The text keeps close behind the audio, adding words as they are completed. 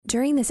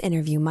During this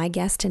interview, my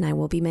guest and I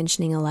will be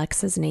mentioning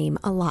Alexa's name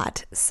a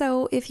lot,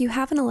 so if you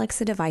have an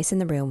Alexa device in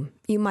the room,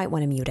 you might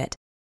want to mute it.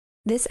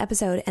 This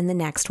episode and the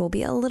next will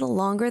be a little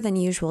longer than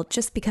usual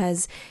just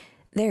because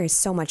there is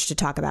so much to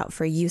talk about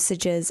for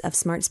usages of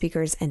smart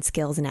speakers and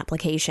skills and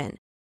application.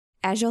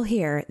 As you'll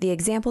hear, the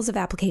examples of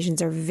applications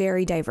are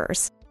very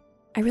diverse.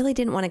 I really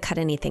didn't want to cut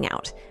anything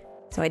out,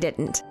 so I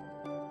didn't.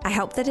 I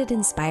hope that it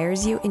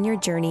inspires you in your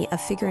journey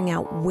of figuring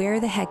out where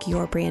the heck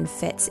your brand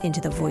fits into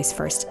the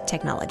voice-first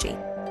technology.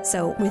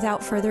 So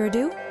without further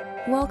ado,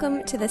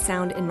 welcome to the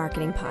Sound in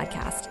Marketing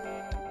Podcast.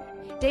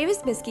 Dave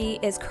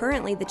Isbisky is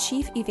currently the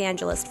Chief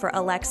Evangelist for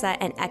Alexa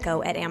and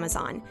Echo at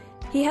Amazon.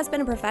 He has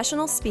been a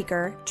professional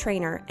speaker,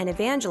 trainer, and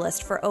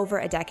evangelist for over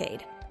a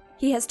decade.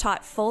 He has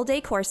taught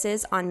full-day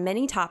courses on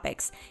many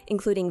topics,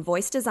 including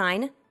voice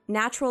design,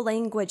 natural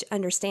language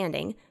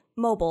understanding,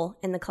 mobile,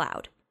 and the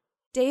cloud.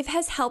 Dave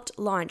has helped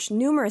launch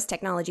numerous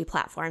technology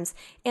platforms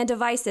and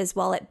devices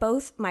while at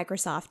both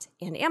Microsoft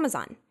and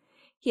Amazon.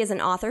 He is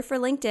an author for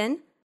LinkedIn,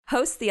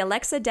 hosts the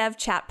Alexa Dev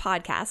Chat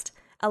podcast,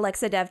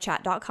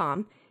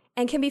 alexadevchat.com,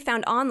 and can be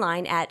found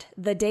online at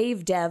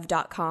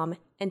thedavedev.com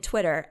and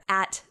Twitter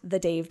at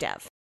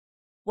thedavedev.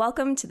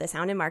 Welcome to the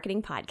Sound in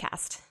Marketing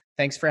Podcast.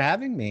 Thanks for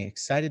having me.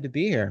 Excited to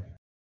be here.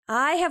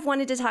 I have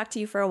wanted to talk to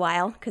you for a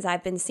while because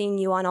I've been seeing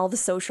you on all the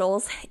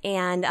socials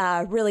and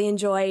really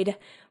enjoyed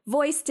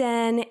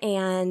VoiceDen.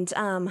 And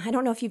I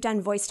don't know if you've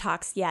done Voice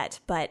Talks yet,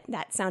 but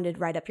that sounded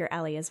right up your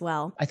alley as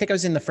well. I think I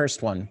was in the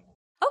first one.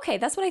 Okay,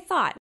 that's what I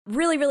thought.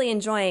 Really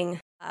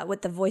enjoying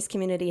what the voice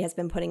community has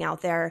been putting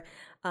out there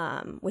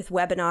with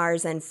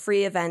webinars and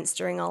free events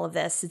during all of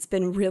this. It's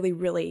been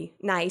really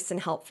nice and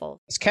helpful.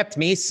 It's kept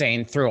me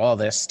sane through all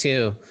this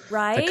too.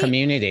 Right? The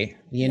community.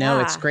 You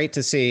know, it's great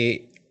to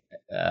see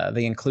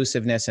the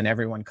inclusiveness and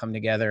everyone come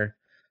together.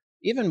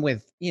 Even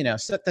with, you know,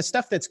 the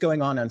stuff that's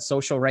going on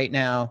social right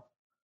now,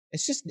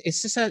 it's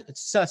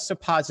just a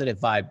positive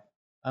vibe.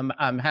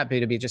 I'm happy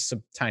to be just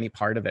a tiny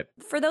part of it.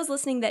 For those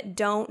listening that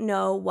don't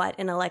know what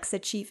an Alexa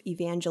Chief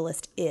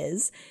Evangelist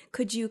is,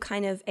 could you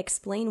kind of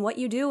explain what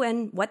you do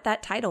and what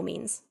that title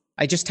means?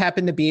 I just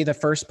happened to be the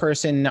first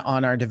person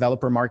on our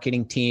developer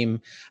marketing team.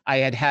 I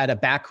had a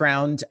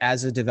background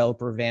as a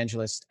developer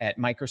evangelist at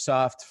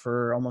Microsoft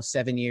for almost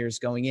 7 years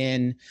going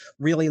in.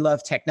 Really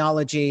love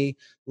technology,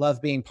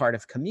 love being part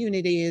of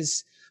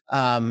communities.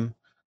 And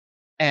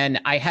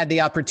I had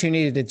the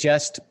opportunity to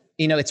just,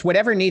 you know, it's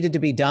whatever needed to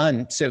be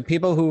done. So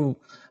people who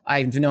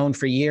I've known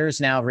for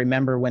years now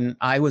remember when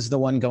I was the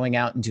one going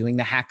out and doing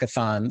the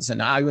hackathons,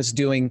 and I was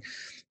doing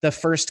the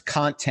first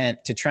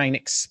content to try and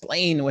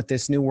explain what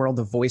this new world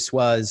of voice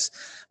was.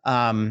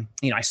 I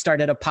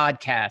started a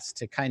podcast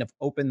to kind of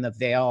open the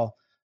veil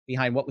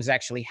behind what was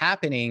actually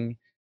happening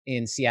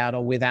in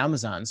Seattle with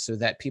Amazon so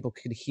that people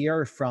could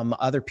hear from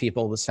other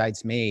people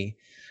besides me.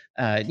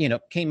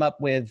 Came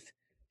up with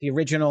the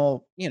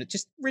original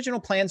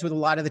plans with a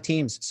lot of the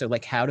teams. So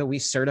like, how do we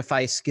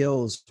certify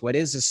skills? What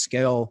is a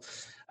skill?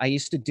 I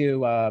used to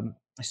do, I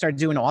started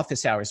doing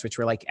office hours, which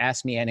were like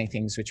Ask Me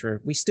Anythings,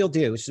 we still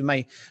do, which is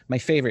my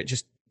favorite,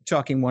 just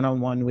talking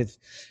one-on-one with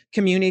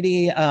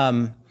community.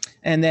 And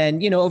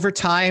then, over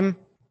time,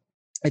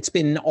 it's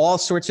been all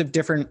sorts of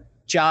different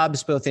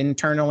jobs, both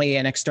internally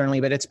and externally,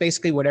 but it's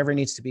basically whatever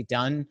needs to be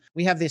done.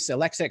 We have this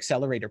Alexa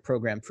Accelerator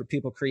program for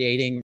people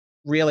creating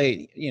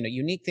really,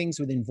 unique things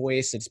within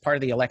voice. It's part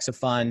of the Alexa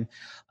Fund.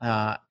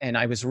 And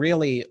I was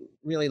really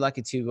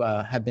lucky to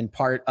have been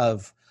part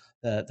of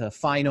the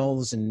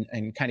finals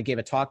and kind of gave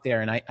a talk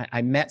there. And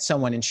I met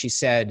someone and she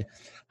said,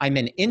 I'm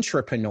an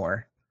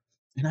intrapreneur.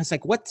 And I was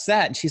like, what's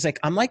that? And she's like,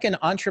 I'm like an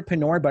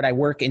entrepreneur, but I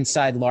work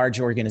inside large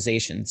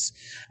organizations.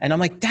 And I'm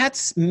like,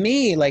 that's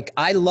me. Like,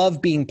 I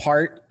love being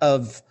part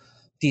of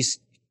these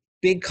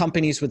big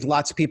companies with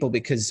lots of people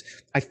because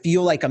I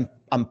feel like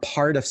I'm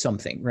part of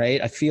something, right?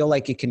 I feel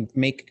like it can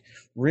make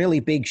really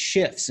big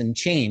shifts and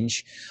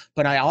change,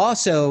 but I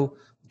also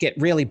get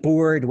really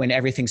bored when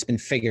everything's been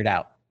figured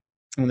out,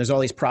 when there's all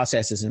these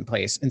processes in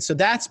place. And so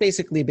that's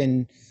basically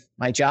been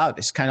my job.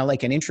 It's kind of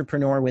like an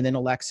entrepreneur within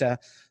Alexa.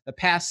 The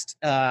past,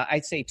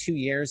 I'd say 2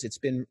 years, it's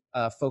been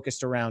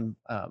focused around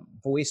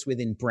voice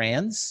within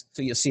brands.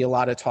 So you'll see a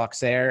lot of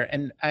talks there.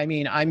 And I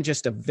mean, I'm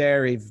just a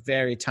very,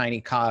 very tiny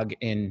cog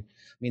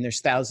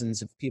there's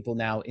thousands of people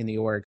now in the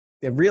org.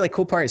 The really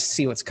cool part is to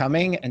see what's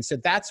coming. And so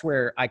that's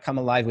where I come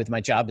alive with my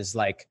job, is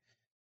like,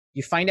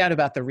 you find out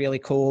about the really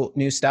cool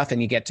new stuff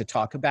and you get to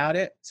talk about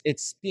it.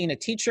 It's being a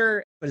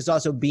teacher, but it's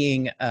also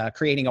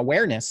creating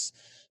awareness,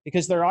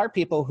 because there are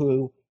people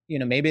who,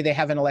 maybe they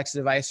have an Alexa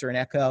device or an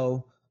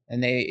Echo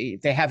and they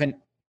haven't,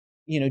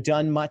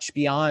 done much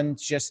beyond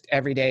just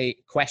everyday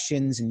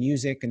questions and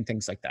music and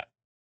things like that.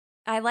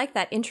 I like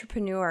that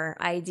entrepreneur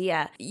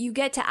idea. You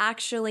get to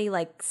actually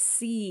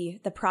see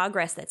the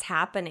progress that's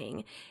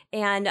happening.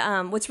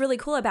 And what's really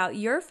cool about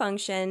your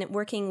function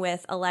working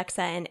with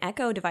Alexa and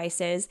Echo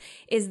devices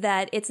is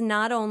that it's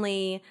not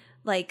only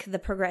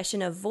the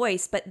progression of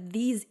voice, but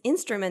these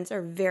instruments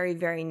are very,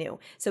 very new.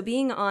 So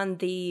being on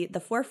the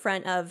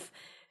forefront of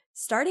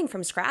starting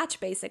from scratch,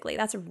 basically.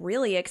 That's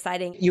really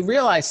exciting. You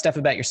realize stuff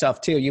about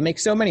yourself too. You make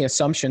so many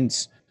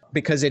assumptions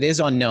because it is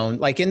unknown.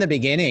 Like in the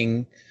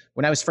beginning,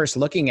 when I was first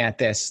looking at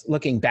this,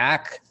 looking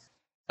back,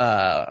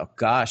 now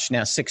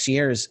 6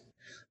 years,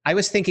 I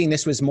was thinking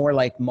this was more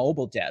like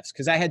mobile devs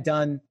because I had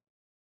done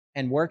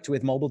and worked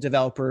with mobile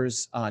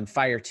developers on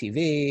Fire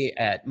TV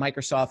at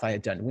Microsoft. I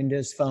had done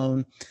Windows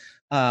Phone.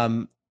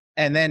 And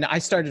then I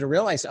started to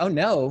realize, oh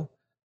no,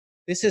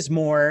 this is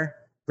more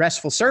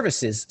RESTful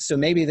services. So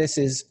maybe this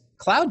is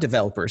cloud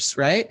developers,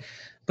 right?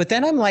 But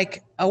then I'm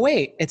like, oh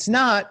wait, it's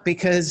not,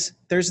 because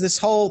there's this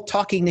whole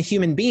talking to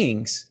human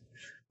beings,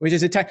 which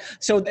is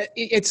so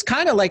it's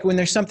kind of like when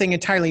there's something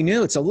entirely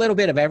new, it's a little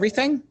bit of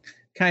everything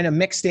kind of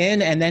mixed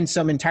in, and then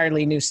some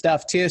entirely new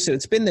stuff too. So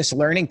it's been this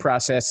learning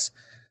process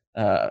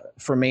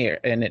for me,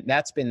 and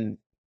that's been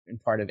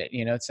part of it.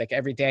 You know, it's like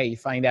every day you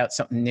find out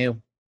something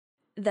new.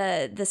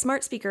 The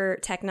smart speaker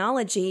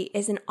technology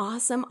is an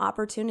awesome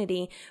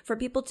opportunity for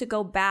people to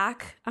go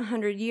back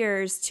 100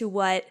 years to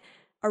what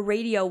a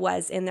radio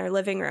was in their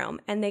living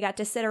room, and they got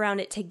to sit around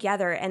it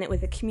together, and it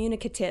was a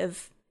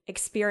communicative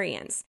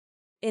experience.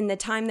 In the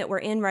time that we're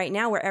in right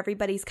now, where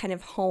everybody's kind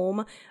of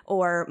home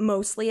or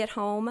mostly at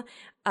home,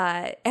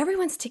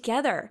 everyone's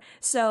together.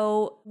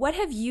 So what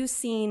have you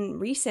seen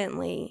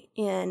recently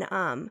in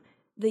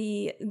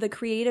the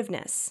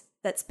creativeness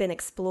that's been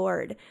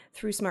explored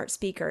through smart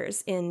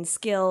speakers in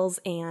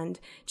skills and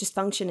just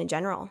function in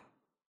general?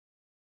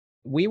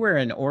 We were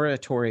an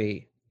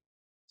oratory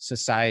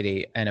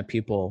society and a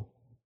people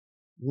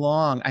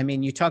I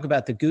mean, you talk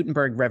about the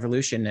Gutenberg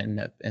revolution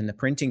and the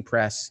printing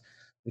press,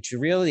 which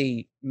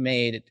really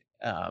made,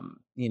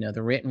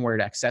 the written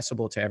word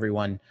accessible to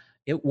everyone.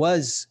 It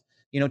was,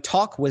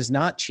 talk was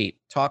not cheap.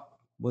 Talk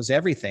was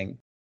everything.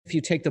 If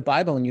you take the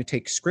Bible and you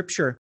take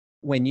scripture,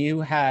 when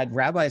you had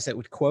rabbis that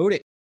would quote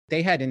it,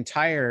 they had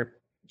entire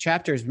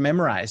chapters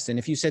memorized. And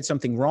if you said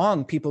something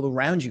wrong, people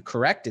around you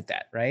corrected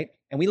that, right?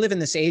 And we live in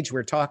this age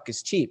where talk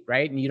is cheap,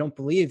 right? And you don't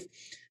believe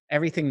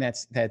everything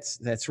that's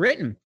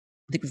written.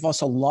 I think we've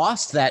also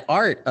lost that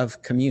art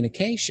of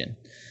communication.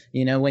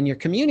 When you're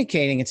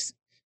communicating,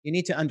 you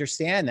need to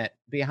understand that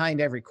behind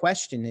every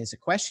question is a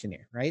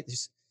questionnaire, right?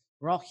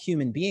 We're all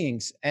human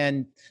beings.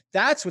 And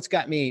that's what's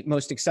got me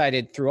most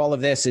excited through all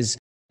of this is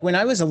when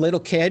I was a little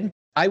kid,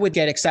 I would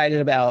get excited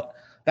about,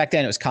 back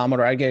then it was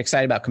Commodore, I'd get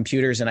excited about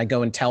computers and I'd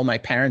go and tell my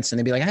parents and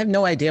they'd be like, I have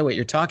no idea what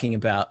you're talking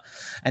about.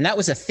 And that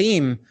was a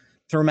theme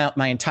throughout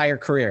my entire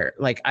career.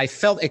 Like I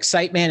felt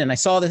excitement and I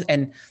saw this,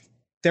 and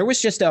there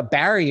was just a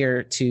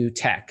barrier to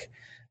tech.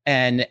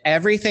 And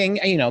everything,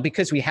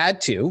 because we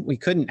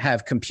couldn't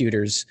have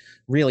computers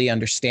really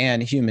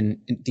understand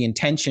the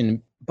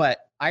intention. But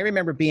I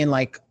remember being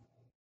like,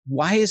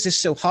 why is this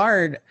so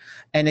hard?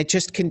 And it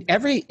just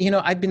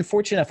I've been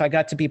fortunate enough, I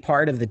got to be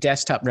part of the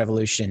desktop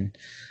revolution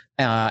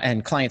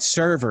and client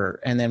server,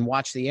 and then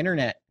watch the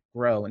internet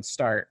grow and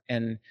start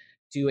and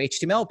do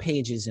HTML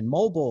pages and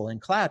mobile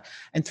and cloud.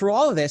 And through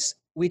all of this,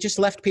 we just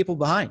left people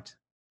behind.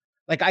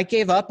 Like I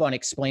gave up on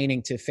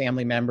explaining to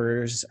family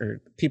members or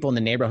people in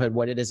the neighborhood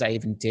what it is I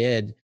even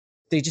did.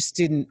 They just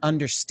didn't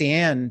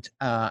understand,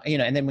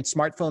 and then when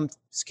smartphones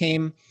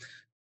came,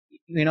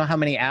 how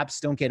many apps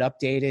don't get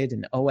updated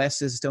and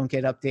OSs don't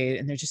get updated,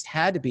 and there just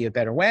had to be a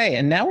better way.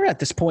 And now we're at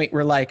this point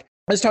where I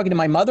was talking to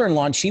my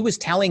mother-in-law and she was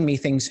telling me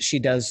things she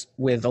does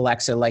with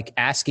Alexa, like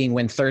asking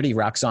when 30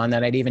 Rock's on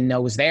that I didn't even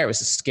know was there. It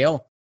was a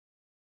skill.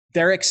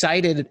 They're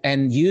excited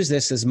and use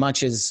this as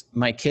much as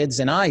my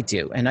kids and I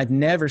do. And I've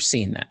never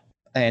seen that.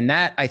 And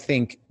that, I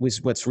think,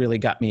 was what's really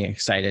got me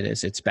excited,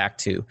 is it's back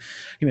to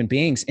human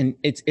beings. And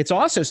it's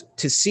also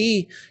to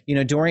see,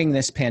 during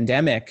this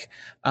pandemic,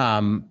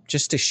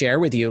 just to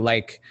share with you,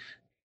 like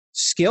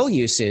skill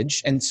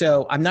usage. And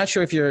so I'm not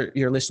sure if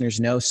your listeners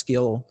know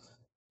skill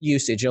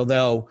usage,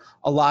 although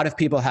a lot of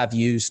people have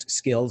used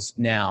skills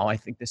now. I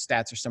think the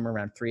stats are somewhere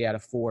around 3 out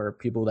of 4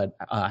 people that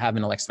have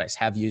an Alexa device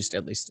have used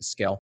at least a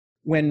skill.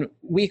 When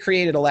we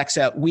created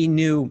Alexa, we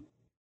knew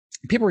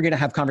people were going to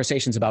have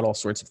conversations about all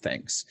sorts of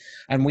things.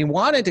 And we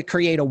wanted to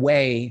create a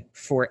way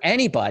for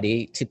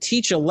anybody to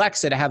teach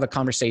Alexa to have a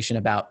conversation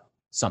about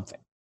something.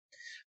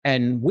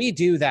 And we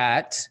do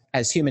that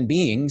as human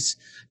beings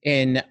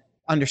in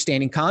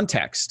understanding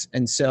context.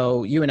 And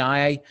so you and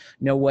I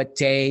know what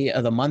day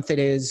of the month it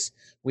is.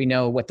 We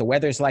know what the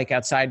weather's like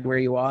outside where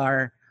you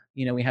are.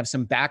 We have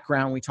some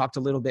background. We talked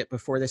a little bit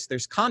before this.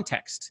 There's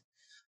context.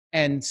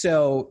 And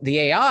so the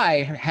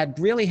AI had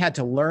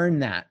to learn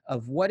that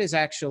of what is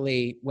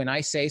actually, when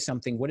I say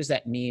something, what does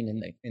that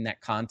mean in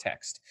that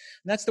context?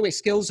 And that's the way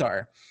skills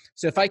are.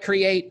 So if I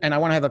create and I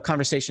want to have a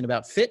conversation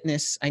about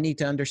fitness, I need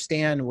to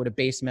understand what a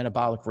base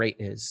metabolic rate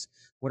is,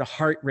 what a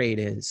heart rate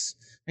is.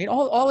 I mean,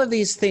 all of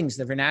these things,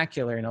 the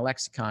vernacular in a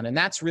lexicon. And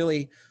that's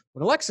really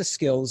what Alexa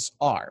skills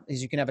are,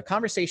 is you can have a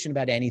conversation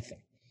about anything.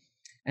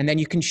 And then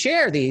you can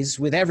share these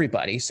with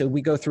everybody. So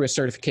we go through a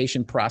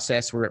certification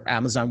process where at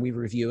Amazon, we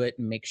review it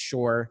and make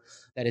sure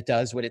that it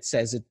does what it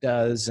says it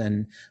does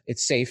and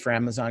it's safe for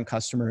Amazon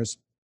customers.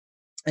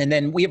 And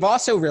then we've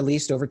also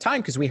released over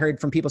time, because we heard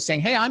from people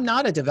saying, hey, I'm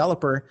not a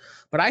developer,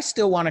 but I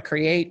still want to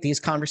create these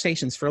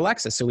conversations for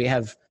Alexa. So we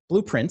have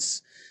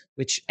blueprints,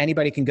 which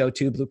anybody can go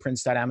to,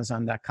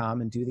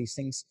 blueprints.amazon.com, and do these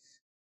things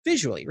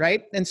visually,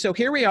 right? And so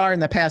here we are in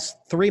the past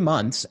 3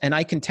 months, and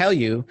I can tell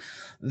you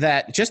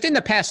that just in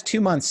the past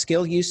 2 months,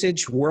 skill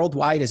usage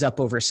worldwide is up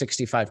over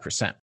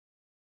 65%.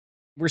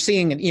 We're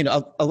seeing,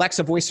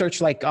 Alexa voice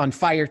search like on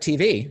Fire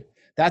TV.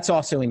 That's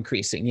also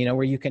increasing,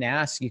 where you can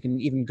ask, you can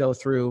even go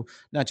through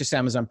not just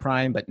Amazon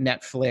Prime, but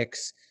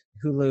Netflix,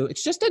 Hulu.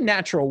 It's just a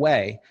natural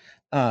way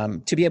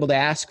to be able to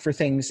ask for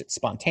things. It's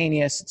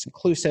spontaneous, it's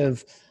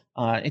inclusive.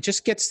 It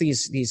just gets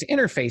these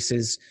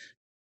interfaces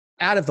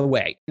out of the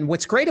way. And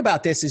what's great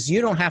about this is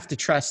you don't have to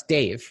trust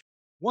Dave.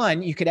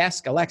 One, you could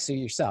ask Alexa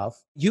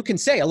yourself. You can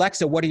say,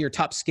 Alexa, what are your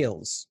top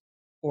skills?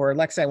 Or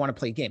Alexa, I want to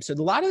play games. So a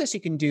lot of this you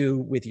can do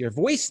with your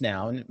voice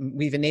now. And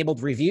we've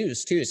enabled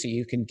reviews too. So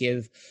you can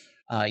give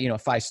a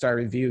 5-star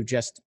review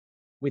just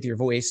with your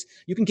voice.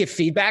 You can give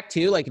feedback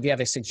too. Like if you have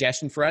a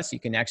suggestion for us, you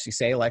can actually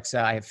say, Alexa,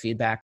 I have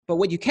feedback. But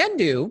what you can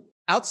do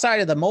outside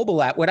of the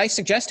mobile app, what I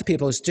suggest to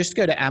people is just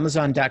go to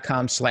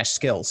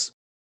amazon.com/skills.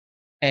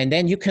 And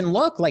then you can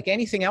look like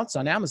anything else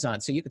on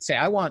Amazon. So you could say,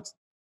 I want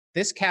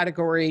this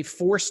category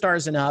 4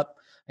 stars and up.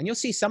 And you'll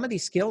see some of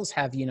these skills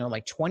have,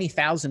 like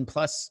 20,000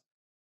 plus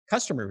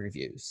customer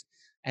reviews.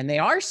 And they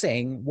are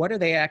saying, what are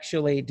they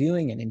actually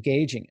doing and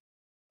engaging?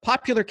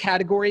 Popular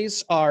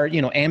categories are,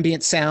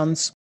 ambient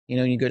sounds,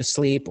 you go to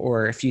sleep,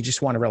 or if you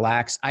just want to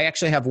relax. I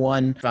actually have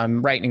one, if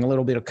I'm writing a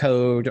little bit of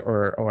code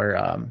or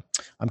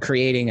I'm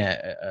creating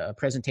a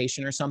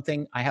presentation or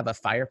something, I have a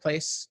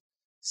fireplace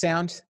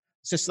sound.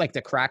 It's just like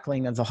the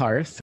crackling of the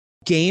hearth.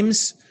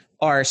 Games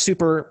are a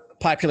super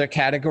popular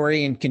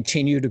category and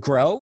continue to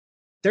grow.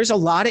 There's a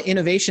lot of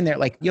innovation there.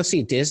 Like you'll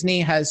see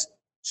Disney has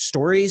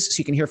stories, so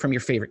you can hear from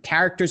your favorite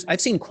characters.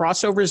 I've seen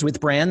crossovers with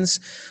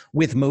brands,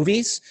 with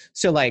movies.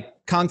 So like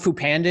Kung Fu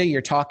Panda,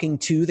 you're talking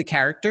to the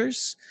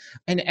characters,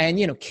 and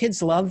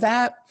kids love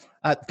that.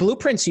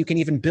 Blueprints, you can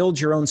even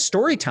build your own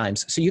story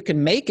times, so you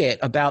can make it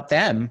about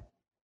them,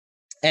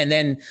 and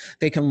then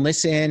they can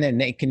listen and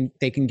they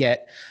can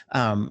get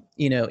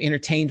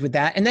entertained with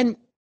that. And then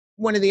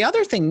one of the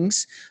other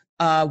things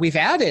we've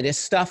added is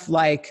stuff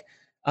like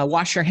a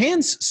wash your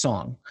hands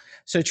song.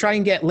 So try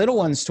and get little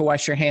ones to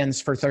wash your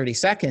hands for 30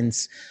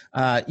 seconds.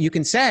 You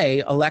can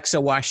say, Alexa,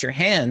 wash your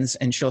hands,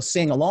 and she'll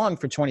sing along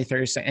for 20,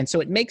 30 seconds. And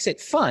so it makes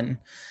it fun,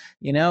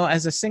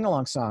 as a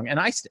sing-along song. And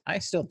I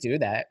still do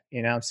that.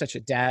 I'm such a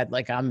dad.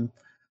 Like I'm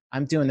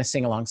doing the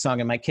sing-along song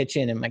in my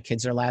kitchen and my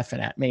kids are laughing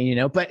at me,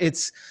 but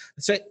it's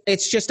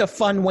just a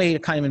fun way to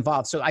kind of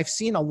involve. So I've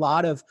seen a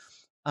lot of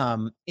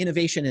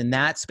innovation in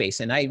that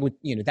space. And I would,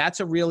 that's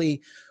a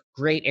really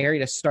great area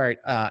to start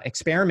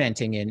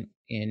experimenting in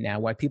now,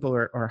 why people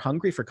are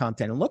hungry for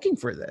content and looking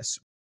for this.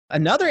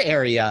 Another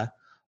area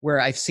where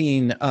I've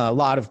seen a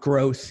lot of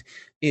growth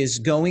is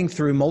going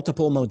through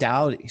multiple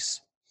modalities.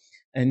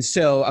 And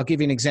so I'll give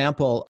you an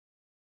example.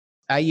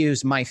 I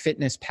use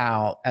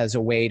MyFitnessPal as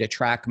a way to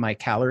track my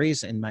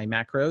calories and my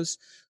macros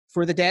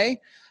for the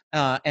day.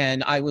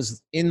 And I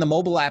was in the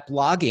mobile app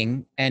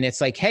logging, and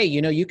it's like, hey,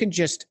 you can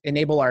just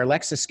enable our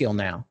Alexa skill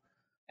now.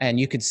 And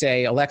you could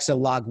say, Alexa,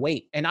 log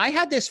weight. And I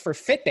had this for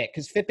Fitbit,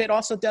 because Fitbit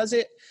also does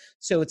it.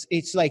 So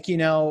it's like,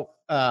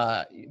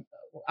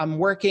 I'm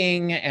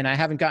working and I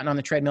haven't gotten on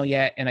the treadmill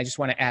yet, and I just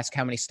want to ask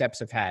how many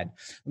steps I've had.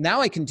 Now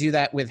I can do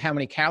that with how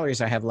many calories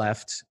I have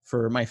left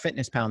for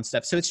MyFitnessPal and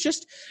stuff. So it's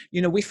just,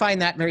 we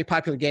find that very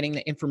popular, getting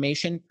the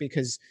information,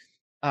 because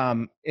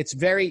it's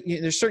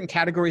there's certain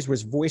categories where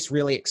voice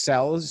really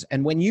excels.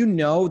 And when you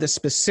know the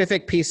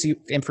specific piece of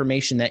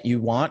information that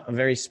you want, a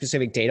very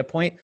specific data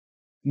point,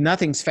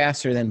 nothing's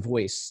faster than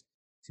voice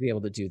to be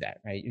able to do that,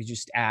 right? You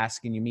just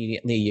ask and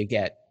immediately you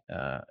get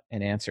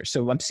an answer.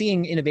 So I'm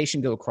seeing innovation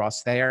go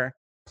across there,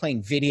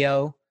 playing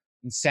video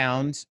and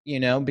sound,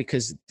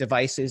 because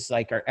devices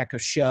like our Echo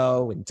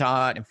Show and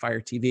Dot and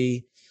Fire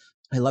TV.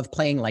 I love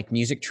playing like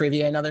music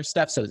trivia and other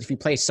stuff. So if you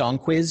play Song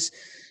Quiz,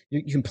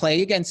 you can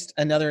play against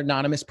another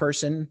anonymous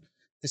person.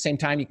 At the same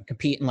time, you can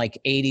compete in like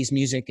 80s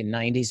music and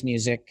 90s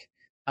music.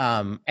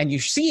 And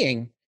you're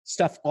seeing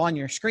stuff on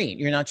your screen.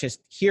 You're not just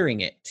hearing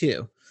it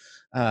too.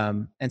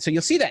 And so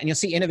you'll see that, and you'll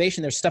see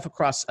innovation. There's stuff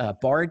across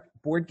board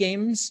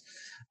games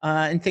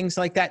and things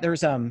like that.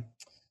 There's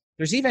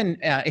even,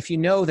 if you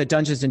know the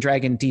Dungeons &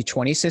 Dragons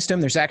D20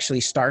 system, there's actually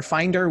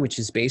Starfinder, which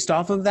is based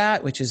off of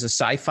that, which is a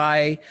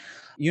sci-fi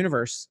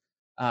universe,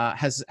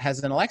 has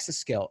an Alexa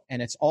skill,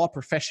 and it's all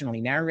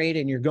professionally narrated,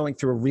 and you're going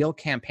through a real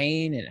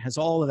campaign, and it has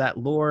all of that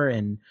lore,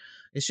 and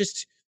it's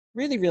just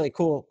really, really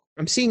cool.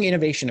 I'm seeing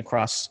innovation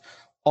across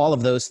all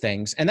of those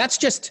things. And that's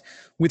just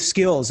with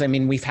skills. I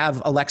mean, we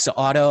have Alexa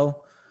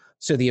Auto.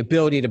 So the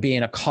ability to be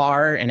in a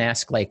car and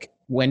ask like,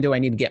 when do I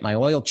need to get my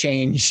oil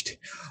changed?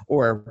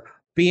 Or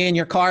be in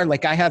your car.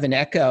 Like I have an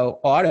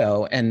Echo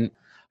Auto, and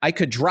I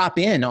could drop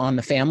in on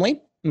the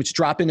family, which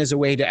drop in is a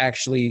way to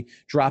actually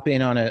drop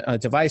in on a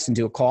device and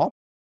do a call.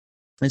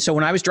 And so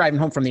when I was driving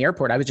home from the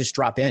airport, I would just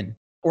drop in.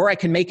 Or I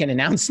can make an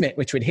announcement,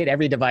 which would hit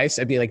every device.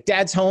 I'd be like,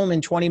 Dad's home in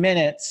 20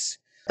 minutes.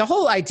 The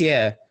whole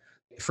idea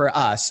for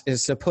us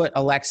is to put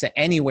Alexa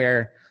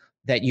anywhere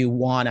that you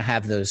want to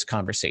have those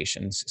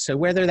conversations. So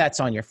whether that's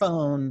on your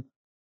phone,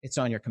 it's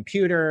on your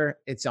computer,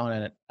 it's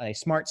on a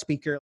smart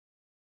speaker.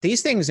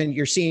 These things, and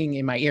you're seeing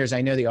in my ears,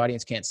 I know the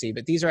audience can't see,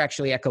 but these are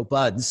actually Echo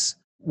Buds.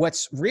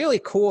 What's really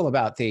cool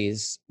about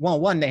these, well,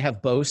 one, they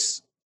have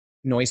Bose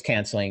noise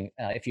canceling.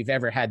 If you've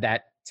ever had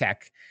that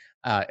tech,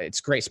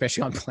 it's great,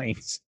 especially on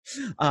planes.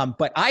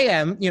 But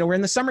we're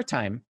in the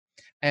summertime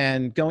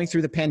and going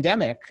through the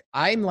pandemic,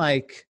 I'm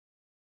like,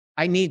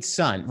 I need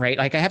sun, right?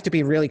 Like I have to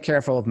be really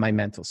careful of my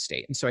mental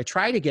state. And so I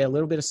try to get a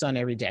little bit of sun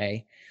every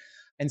day.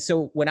 And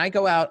so when I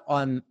go out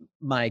on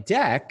my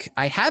deck,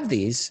 I have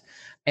these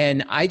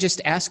and I just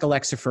ask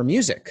Alexa for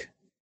music.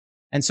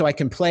 And so I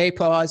can play,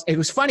 pause. It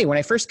was funny when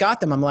I first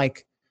got them, I'm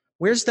like,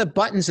 where's the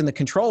buttons and the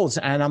controls?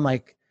 And I'm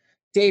like,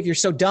 Dave, you're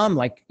so dumb.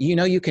 Like,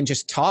 you can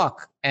just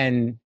talk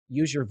and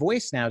use your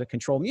voice now to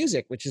control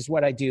music, which is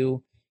what I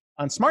do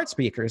on smart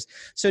speakers.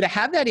 So to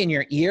have that in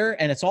your ear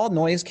and it's all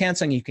noise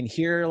canceling, you can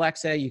hear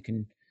Alexa, you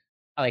can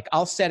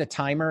I'll set a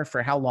timer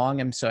for how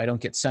long so I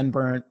don't get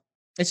sunburnt.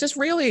 It's just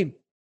really,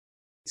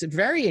 it's a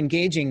very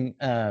engaging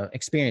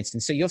experience.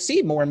 And so you'll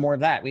see more and more of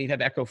that. We have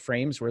Echo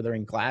frames where they're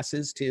in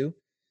glasses too.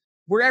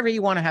 Wherever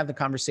you want to have the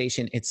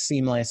conversation, it's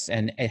seamless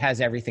and it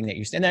has everything that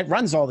and that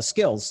runs all the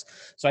skills.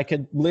 So I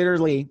could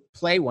literally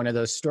play one of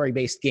those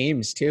story-based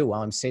games too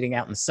while I'm sitting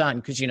out in the sun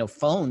because,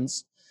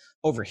 phones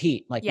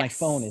overheat. Like my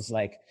phone is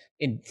like,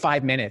 in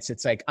 5 minutes,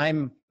 it's like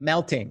I'm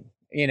melting,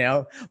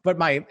 but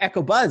my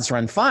Echo Buds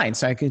run fine.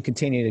 So I can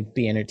continue to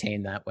be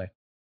entertained that way.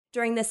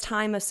 During this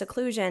time of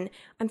seclusion,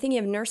 I'm thinking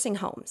of nursing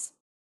homes.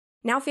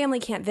 Now family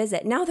can't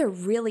visit. Now they're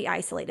really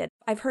isolated.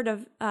 I've heard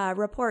of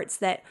reports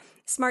that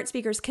smart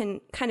speakers can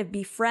kind of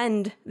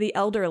befriend the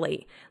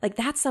elderly. Like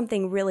that's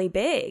something really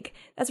big.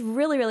 That's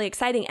really, really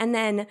exciting. And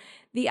then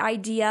the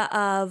idea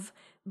of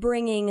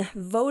bringing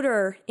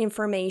voter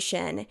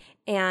information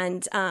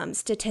and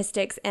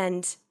statistics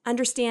and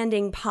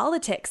understanding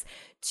politics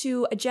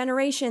to a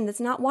generation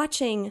that's not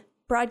watching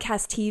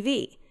broadcast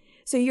TV.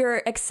 So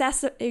you're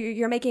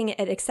making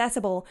it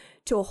accessible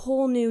to a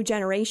whole new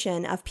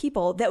generation of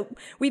people that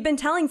we've been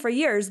telling for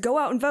years, go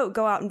out and vote,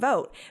 go out and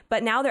vote.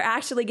 But now they're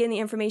actually getting the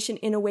information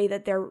in a way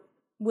that they're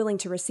willing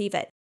to receive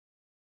it.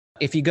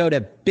 If you go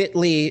to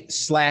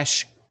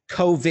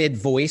bit.ly/COVID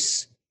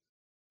voice,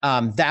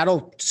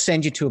 that'll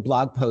send you to a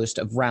blog post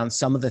around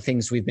some of the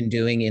things we've been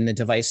doing in the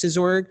devices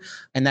org.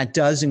 And that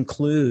does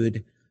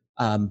include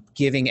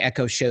giving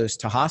Echo shows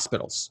to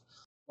hospitals.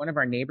 One of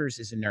our neighbors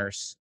is a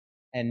nurse.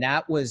 And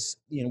that was,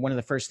 one of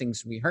the first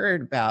things we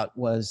heard about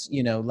was,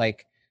 you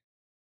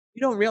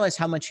don't realize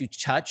how much you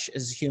touch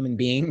as a human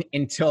being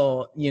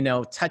until,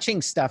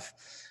 touching stuff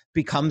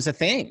becomes a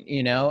thing,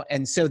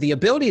 And so the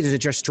ability to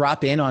just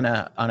drop in on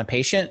a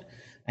patient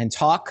and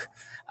talk,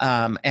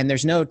 and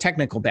there's no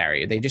technical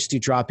barrier. They just do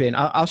drop in.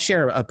 I'll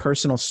share a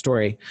personal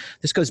story.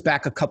 This goes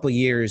back a couple of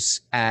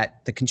years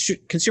at the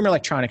Consumer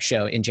Electronics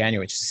Show in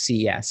January, which is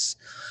CES.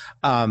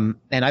 And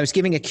I was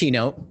giving a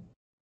keynote,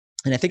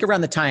 and I think around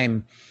the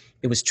time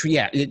it was true.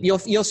 Yeah,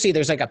 you'll see.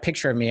 There's like a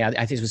picture of me.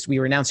 I think we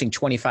were announcing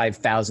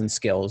 25,000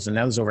 skills, and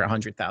that was over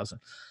 100,000.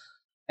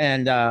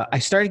 And I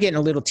started getting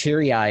a little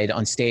teary-eyed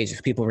on stage,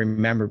 if people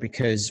remember,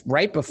 because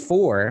right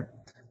before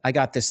I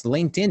got this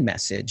LinkedIn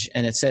message,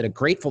 and it said a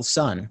grateful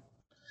son,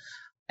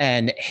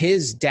 and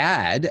his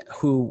dad,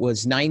 who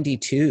was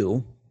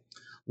 92,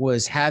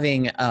 was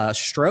having a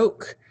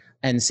stroke,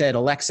 and said,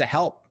 "Alexa,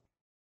 help!"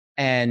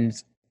 And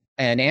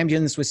an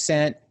ambulance was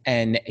sent,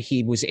 and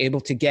he was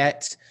able to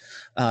get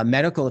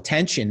medical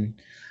attention.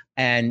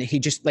 And he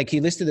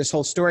listed this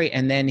whole story.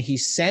 And then he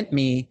sent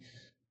me,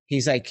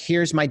 he's like,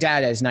 here's my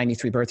dad at his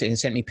 93rd birthday, and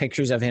sent me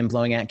pictures of him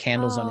blowing out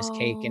candles on his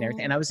cake and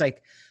everything. And I was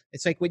like,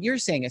 it's like what you're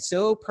saying. It's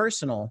so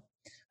personal.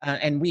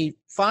 And we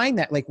find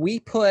that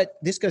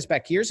this goes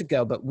back years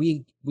ago, but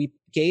we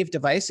gave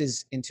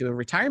devices into a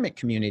retirement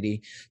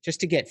community just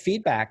to get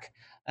feedback.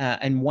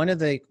 And one of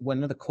the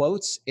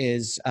quotes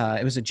is,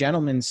 it was a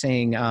gentleman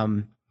saying,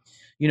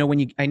 when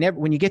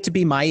you get to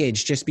be my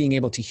age, just being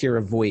able to hear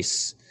a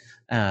voice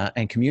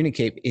and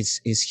communicate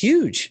is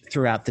huge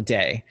throughout the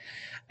day.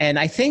 And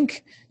I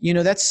think,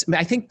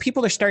 I think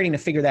people are starting to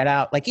figure that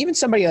out. Like even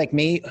somebody like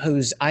me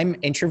I'm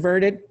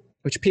introverted,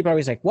 which people are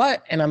always like,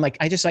 what? And I'm like,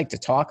 I just like to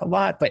talk a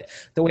lot, but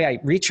the way I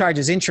recharge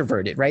is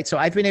introverted, right? So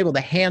I've been able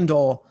to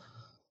handle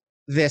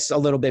this a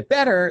little bit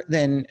better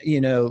than,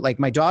 like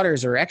my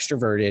daughters are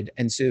extroverted.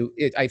 And so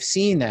I've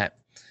seen that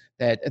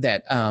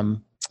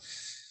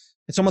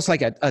it's almost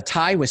like a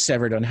tie was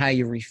severed on how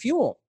you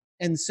refuel.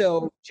 And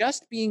so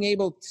just being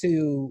able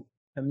to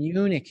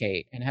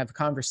communicate and have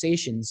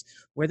conversations,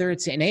 whether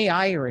it's an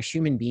AI or a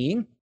human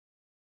being,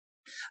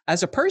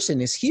 as a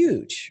person is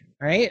huge,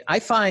 right? I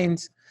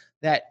find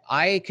that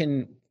I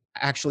can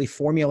actually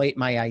formulate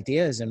my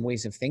ideas and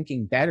ways of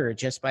thinking better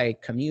just by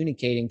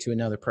communicating to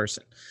another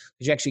person.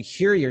 Because you actually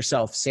hear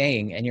yourself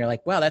saying, and you're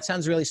like, wow, that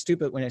sounds really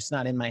stupid when it's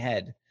not in my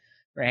head,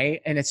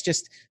 right? And it's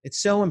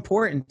so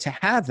important to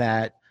have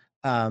that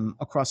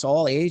across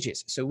all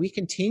ages. So we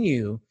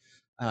continue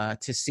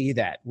to see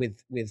that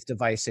with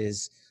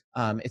devices.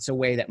 It's a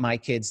way that my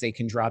kids, they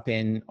can drop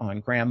in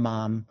on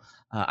grandmom.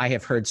 I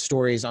have heard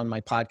stories on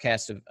my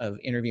podcast of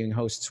interviewing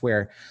hosts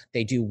where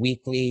they do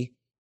weekly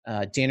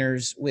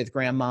dinners with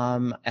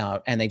grandmom,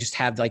 and they just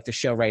have like the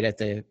show right at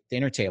the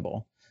dinner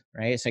table,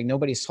 right? It's like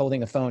nobody's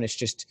holding a phone.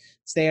 It's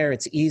there.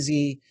 It's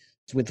easy.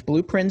 With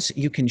Blueprints,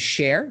 you can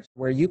share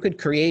where you could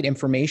create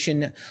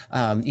information.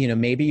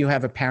 Maybe you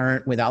have a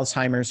parent with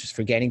Alzheimer's who's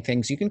forgetting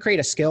things. You can create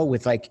a skill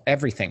with like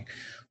everything,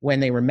 when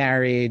they were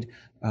married,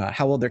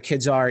 how old their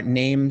kids are,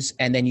 names,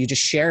 and then you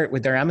just share it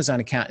with their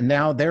Amazon account. And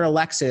now their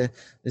Alexa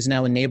is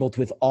now enabled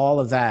with all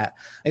of that.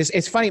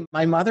 It's funny.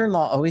 My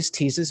mother-in-law always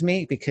teases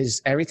me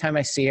because every time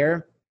I see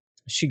her,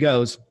 she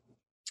goes,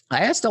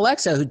 I asked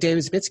Alexa who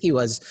David Zbitsky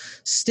was,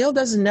 still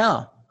doesn't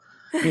know.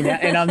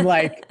 And I'm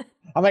like,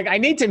 I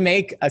need to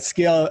make a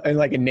skill and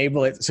like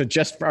enable it. So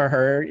just for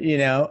her,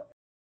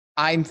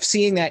 I'm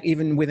seeing that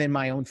even within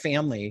my own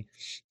family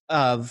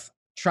of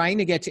trying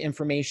to get to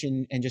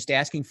information and just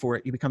asking for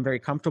it. You become very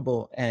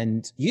comfortable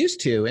and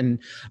used to. And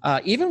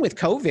even with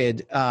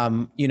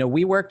COVID,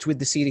 we worked with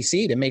the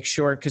CDC to make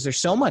sure, because there's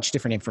so much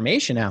different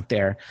information out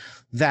there,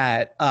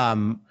 that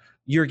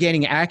you're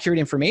getting accurate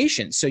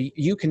information. So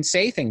you can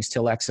say things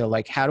to Alexa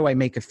like, how do I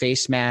make a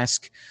face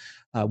mask?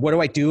 What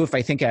do I do if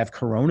I think I have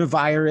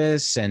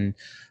coronavirus? And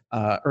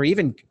or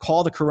even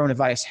call the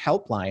coronavirus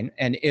helpline,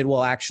 and it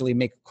will actually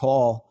make a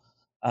call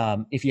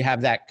if you have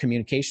that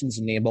communications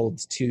enabled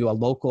to a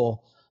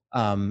local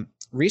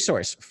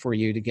resource for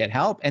you to get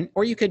help.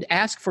 Or you could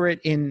ask for it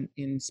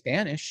in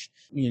Spanish.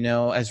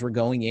 As we're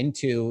going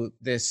into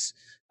this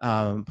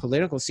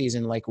political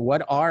season, like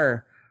what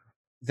are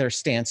their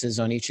stances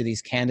on each of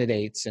these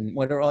candidates, and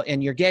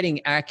and you're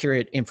getting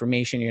accurate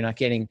information. You're not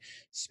getting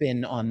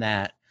spin on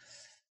that.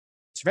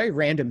 It's very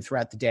random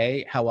throughout the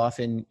day how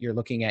often you're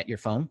looking at your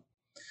phone.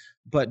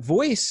 But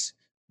voice,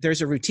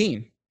 there's a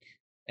routine.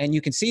 And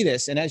you can see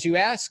this. And as you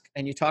ask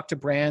and you talk to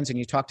brands and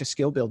you talk to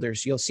skill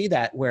builders, you'll see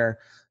that where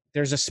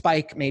there's a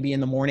spike maybe in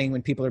the morning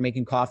when people are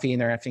making coffee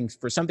and they're having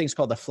for something's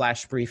called a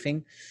flash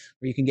briefing,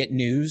 where you can get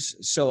news.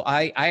 So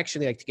I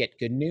actually like to get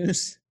good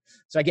news.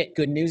 So I get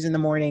good news in the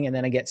morning, and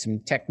then I get some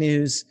tech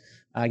news.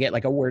 I get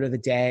like a word of the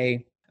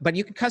day. But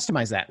you can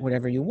customize that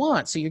whatever you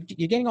want. So you're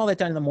getting all that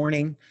done in the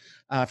morning.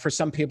 For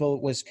some people,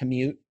 it was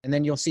commute. And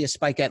then you'll see a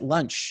spike at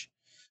lunch.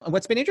 And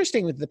what's been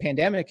interesting with the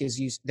pandemic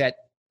is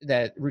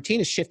that routine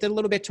has shifted a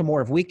little bit to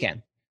more of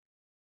weekend,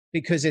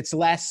 because it's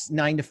less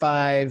 9 to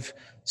 5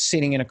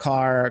 sitting in a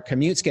car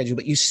commute schedule,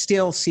 but you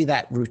still see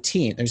that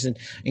routine. There's an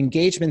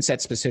engagements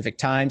at specific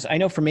times. I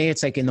know for me,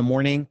 it's like in the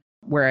morning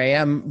where I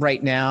am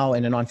right now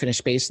in an unfinished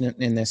space in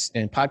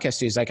podcast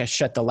studio, is like I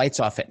shut the lights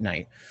off at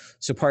night.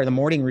 So part of the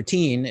morning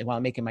routine while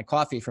I'm making my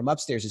coffee from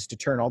upstairs is to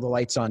turn all the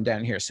lights on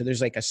down here. So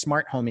there's like a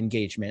smart home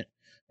engagement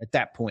at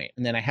that point.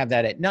 And then I have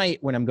that at night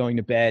when I'm going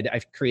to bed.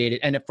 I've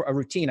created, and a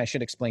routine I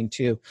should explain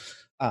too.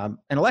 And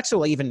Alexa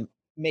will even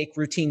make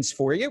routines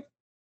for you.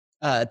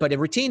 But a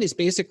routine is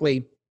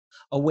basically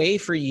a way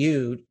for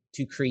you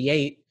to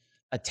create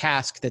a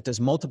task that does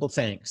multiple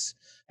things.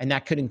 And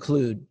that could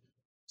include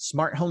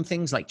smart home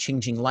things like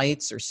changing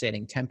lights or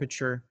setting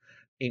temperature.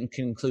 It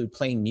can include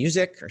playing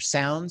music or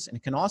sounds, and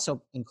it can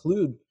also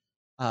include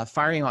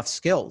firing off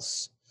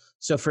skills.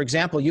 So for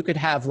example, you could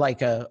have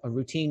like a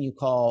routine you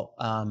call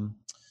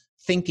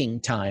thinking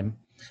time.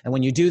 And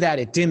when you do that,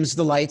 it dims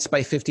the lights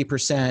by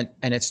 50%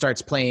 and it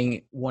starts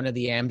playing one of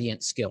the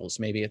ambient skills.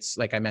 Maybe it's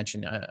like I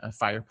mentioned, a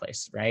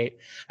fireplace, right?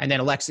 And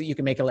then Alexa, you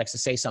can make Alexa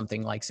say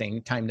something like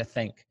saying time to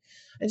think.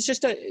 And it's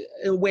just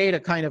a way to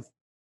kind of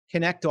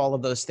connect all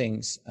of those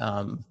things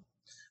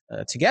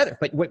together.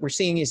 But what we're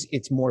seeing is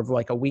it's more of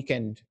like a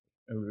weekend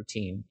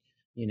routine,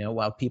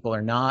 while people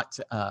are not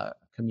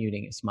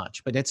commuting as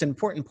much. But it's an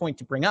important point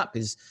to bring up,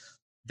 is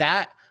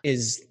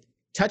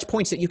touch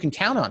points that you can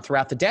count on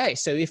throughout the day.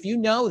 So if you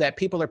know that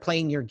people are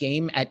playing your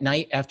game at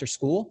night after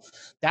school,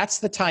 that's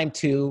the time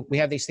we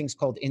have these things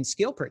called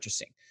in-skill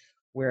purchasing,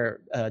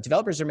 where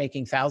developers are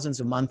making thousands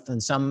a month,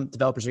 and some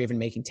developers are even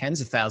making tens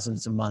of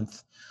thousands a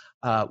month,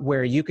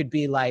 where you could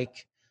be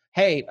like,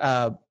 hey,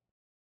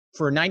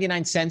 for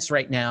 99 cents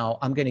right now,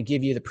 I'm going to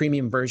give you the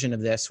premium version of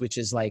this, which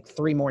is like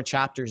 3 more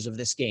chapters of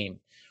this game.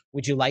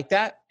 Would you like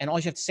that? And all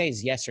you have to say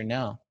is yes or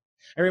no.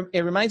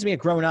 It reminds me of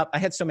growing up. I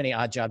had so many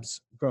odd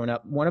jobs growing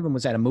up. One of them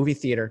was at a movie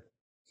theater.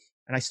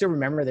 And I still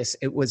remember this.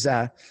 It was,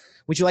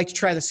 would you like to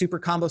try the super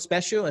combo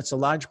special? It's a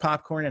large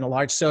popcorn and a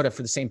large soda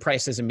for the same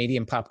price as a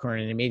medium popcorn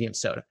and a medium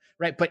soda,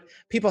 right? But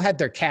people had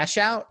their cash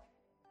out,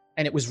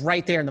 and it was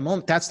right there in the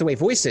moment. That's the way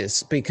voice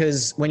is,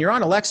 because when you're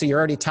on Alexa, you're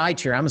already tied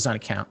to your Amazon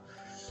account.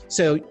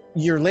 So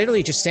you're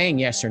literally just saying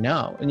yes or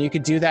no. And you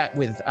could do that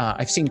with,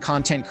 I've seen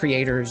content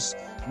creators,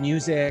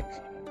 music,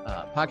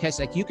 podcasts.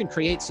 Like you can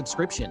create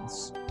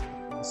subscriptions.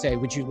 Say,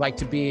 would you like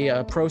to be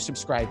a pro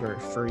subscriber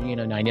for,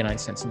 99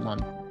 cents a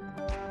month?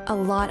 A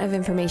lot of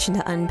information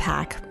to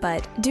unpack,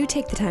 but do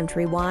take the time to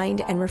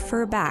rewind and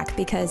refer back,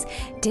 because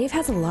Dave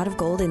has a lot of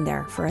gold in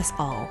there for us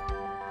all.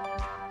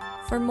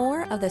 For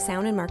more of the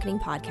Sound and Marketing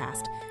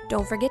Podcast,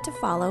 don't forget to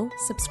follow,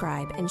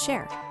 subscribe, and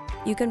share.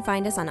 You can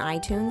find us on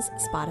iTunes,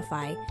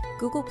 Spotify,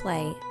 Google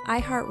Play,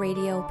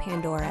 iHeartRadio,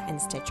 Pandora,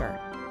 and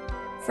Stitcher.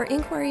 For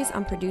inquiries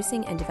on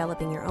producing and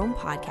developing your own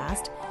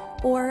podcast,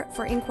 or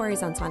for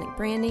inquiries on sonic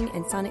branding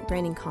and sonic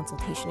branding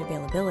consultation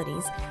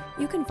availabilities,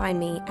 you can find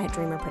me at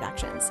Dreamer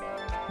Productions.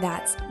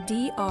 That's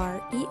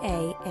DREAMR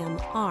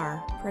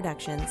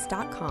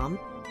Productions.com,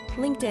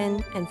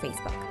 LinkedIn, and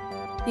Facebook.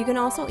 You can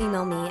also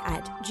email me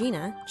at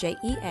Gina,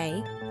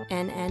 Jeanna,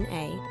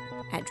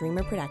 at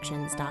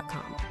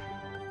dreamerproductions.com.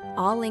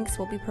 All links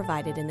will be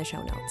provided in the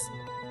show notes.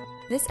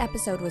 This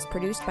episode was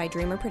produced by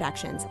Dreamer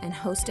Productions and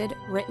hosted,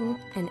 written,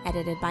 and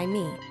edited by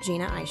me,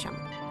 Gina Isham.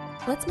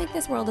 Let's make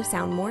this world of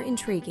sound more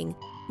intriguing,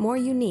 more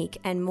unique,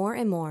 and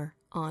more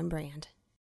on brand.